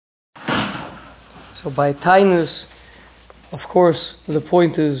So by tainus, of course, the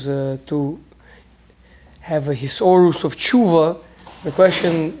point is to have a hisorus of tshuva. The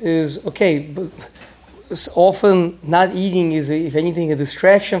question is, okay, but often not eating is, if anything, a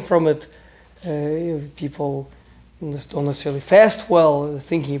distraction from it. People don't necessarily fast well,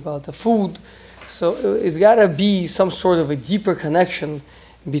 thinking about the food. So it's got to be some sort of a deeper connection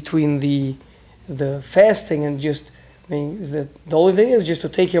between the fasting and just, the only thing is just to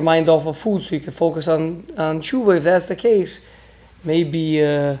take your mind off of food so you can focus on tshuva. If that's the case, maybe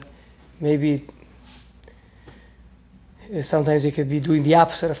sometimes it could be doing the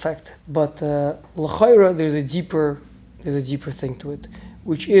opposite effect. But l'chayra, there's a deeper thing to it,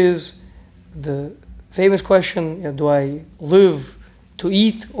 which is the famous question: do I live to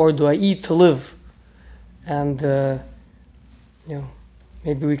eat or do I eat to live? And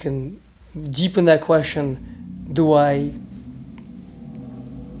maybe we can deepen that question: do I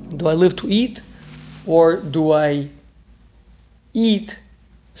live to eat, or do I eat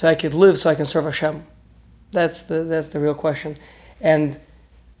so I could live, so I can serve Hashem? That's the real question. And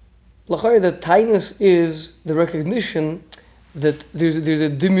l'chayr, the tainus is the recognition that there's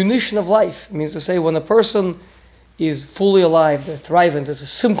a diminution of life. It means to say, when a person is fully alive, they're thriving, there's a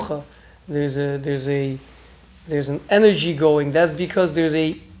simcha, there's an energy going. That's because there's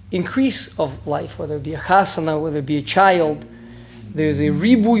a increase of life, whether it be a chasana, whether it be a child. There's a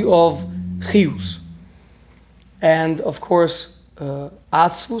ribuy of chiyus. And of course,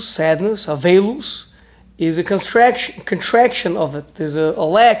 atzvus, sadness, avelus, is a contraction of it. There's a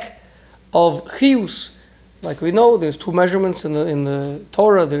lack of chiyus. Like we know, there's two measurements in the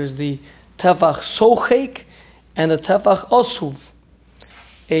Torah. There's the tefach sochek and the tefach osuv.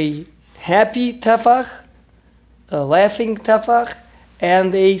 A happy tefach, a laughing tefach,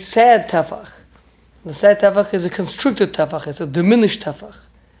 and a sad tefach. The sad tefach is a constricted tefach. It's a diminished tefach,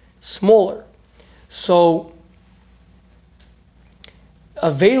 smaller. So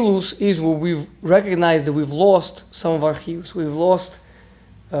avelus is where we've recognized that we've lost some of our chiyus. We've lost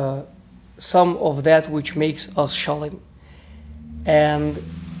some of that which makes us shalim. And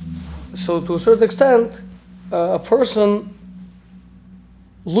so to a certain extent, a person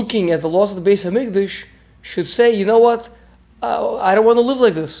looking at the loss of the Beis HaMikdash should say, you know what, I don't want to live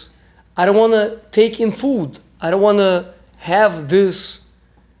like this. I don't want to take in food. I don't want to have this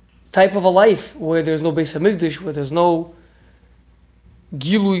type of a life where there's no Beis HaMikdash, where there's no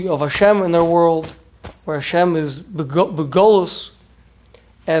gilui of Hashem in our world, where Hashem is begolus.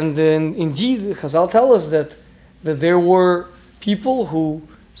 And then indeed, Chazal tell us that there were people who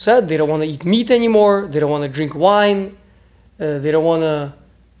said they don't want to eat meat anymore, they don't want to drink wine, they don't want to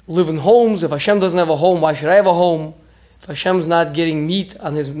live in homes. If Hashem doesn't have a home, why should I have a home? If Hashem's not getting meat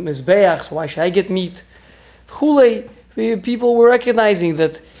on his mizbeach, so why should I get meat? Chulei, people were recognizing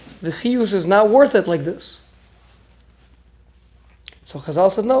that the chiyus is not worth it like this. So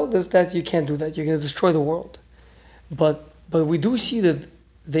Chazal said, no, that you can't do that. You're going to destroy the world. But we do see that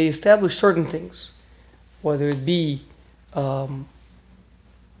they establish certain things, whether it be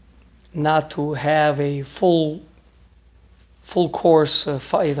not to have a full course,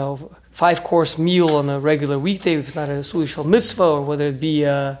 5-course meal on a regular weekday if it's not a Suishal mitzvah, or whether it be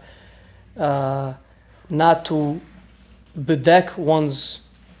not to bedeck one's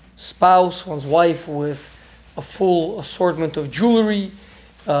spouse, one's wife, with a full assortment of jewelry,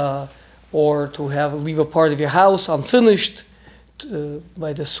 or to leave a part of your house unfinished.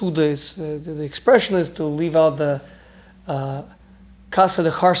 By the Suda, the expression is to leave out the Kasa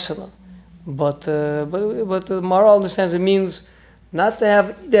de Charsana. But the Maharal understands it means not to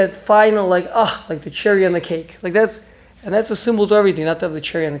have that final, like the cherry on the cake. That's a symbol to everything, not to have the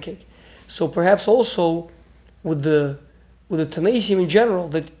cherry on the cake. So perhaps also with the Tanaisim in general,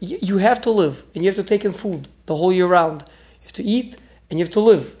 that you have to live, and you have to take in food the whole year round. You have to eat, and you have to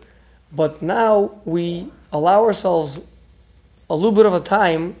live. But now we allow ourselves a little bit of a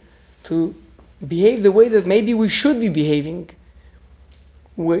time to behave the way that maybe we should be behaving,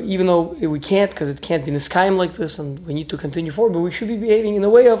 even though we can't, because it can't be niskayim like this, and we need to continue forward. But we should be behaving in a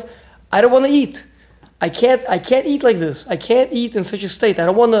way of, I don't want to eat. I can't eat like this. I can't eat in such a state. I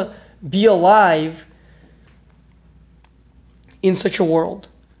don't want to be alive in such a world.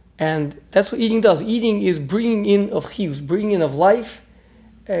 And that's what eating does. Eating is bringing in of chiyus, bringing in of life,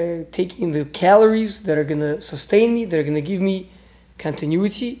 taking the calories that are going to sustain me, that are going to give me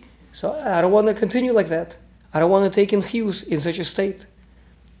continuity. So I don't want to continue like that. I don't want to take in chiyus in such a state.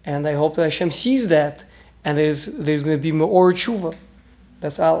 And I hope that Hashem sees that, and there's going to be more tshuva.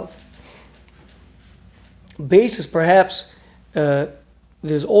 That's Aleph. Basis, perhaps,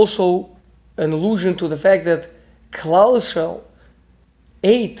 there's also an allusion to the fact that Klal Yisrael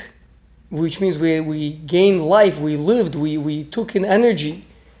ate which means we gained life, we lived, we took in energy,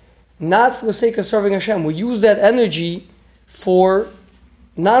 not for the sake of serving Hashem. We use that energy for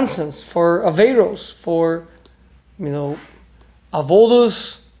nonsense, for averos, for, avodos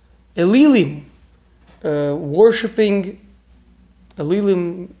elilim, worshipping.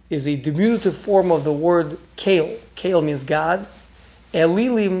 Elilim is a diminutive form of the word kale. Kale means God.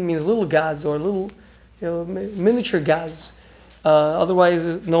 Elilim means little gods or little, miniature gods,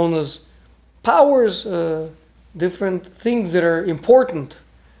 otherwise known as powers, different things that are important.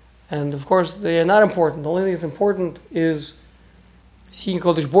 And of course, they are not important. The only thing that's important is seeing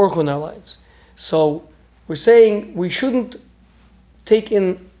Kodesh Baruch Hu in our lives. So we're saying we shouldn't take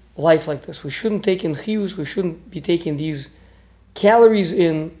in life like this. We shouldn't take in chiyus. We shouldn't be taking these calories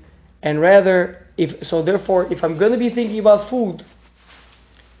in, and rather, if I'm going to be thinking about food,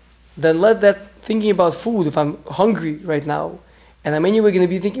 then let that thinking about food, if I'm hungry right now, and I'm anyway going to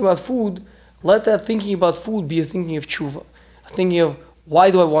be thinking about food, let that thinking about food be a thinking of tshuva, a thinking of, why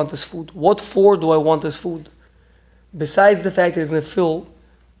do I want this food? What for do I want this food? Besides the fact that it's going to fill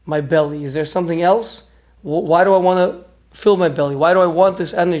my belly, is there something else? Why do I want to fill my belly? Why do I want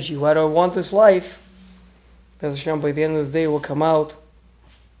this energy? Why do I want this life? As Hashem, by the end of the day, will come out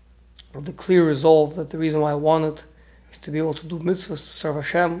with the clear resolve that the reason why I want it is to be able to do mitzvahs, to serve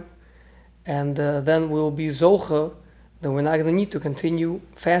Hashem, and then we will be zocha, then we're not going to need to continue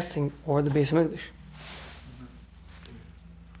fasting or the Beis Hamikdash.